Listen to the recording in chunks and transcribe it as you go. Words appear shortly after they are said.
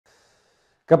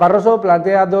Caparroso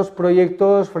plantea dos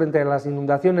proyectos frente a las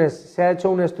inundaciones. Se ha hecho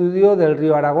un estudio del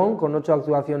río Aragón con 8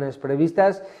 actuaciones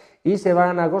previstas y se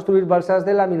van a construir balsas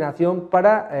de laminación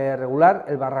para regular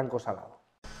el barranco salado.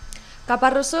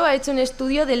 Caparroso ha hecho un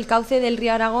estudio del cauce del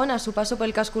río Aragón a su paso por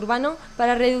el casco urbano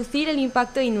para reducir el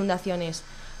impacto de inundaciones.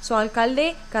 Su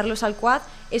alcalde, Carlos Alcuaz,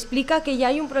 explica que ya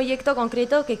hay un proyecto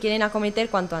concreto que quieren acometer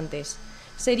cuanto antes.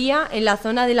 Sería en la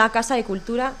zona de la Casa de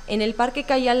Cultura, en el parque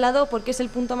que hay al lado, porque es el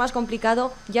punto más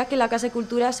complicado, ya que la Casa de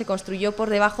Cultura se construyó por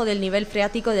debajo del nivel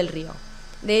freático del río.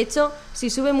 De hecho,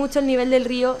 si sube mucho el nivel del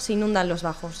río, se inundan los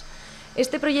bajos.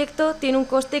 Este proyecto tiene un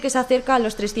coste que se acerca a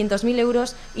los 300.000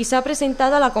 euros y se ha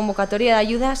presentado a la convocatoria de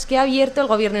ayudas que ha abierto el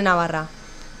Gobierno de Navarra.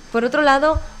 Por otro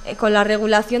lado, con la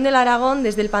regulación del Aragón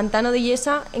desde el pantano de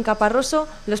Yesa, en Caparroso,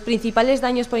 los principales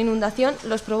daños por inundación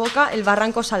los provoca el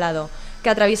barranco salado, que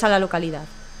atraviesa la localidad.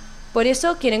 Por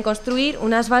eso quieren construir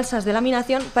unas balsas de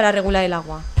laminación para regular el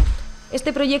agua.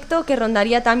 Este proyecto, que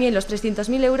rondaría también los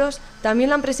 300.000 euros, también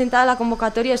lo han presentado a la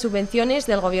convocatoria de subvenciones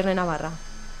del Gobierno de Navarra.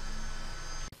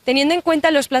 Teniendo en cuenta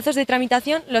los plazos de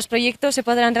tramitación, los proyectos se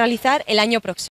podrán realizar el año próximo.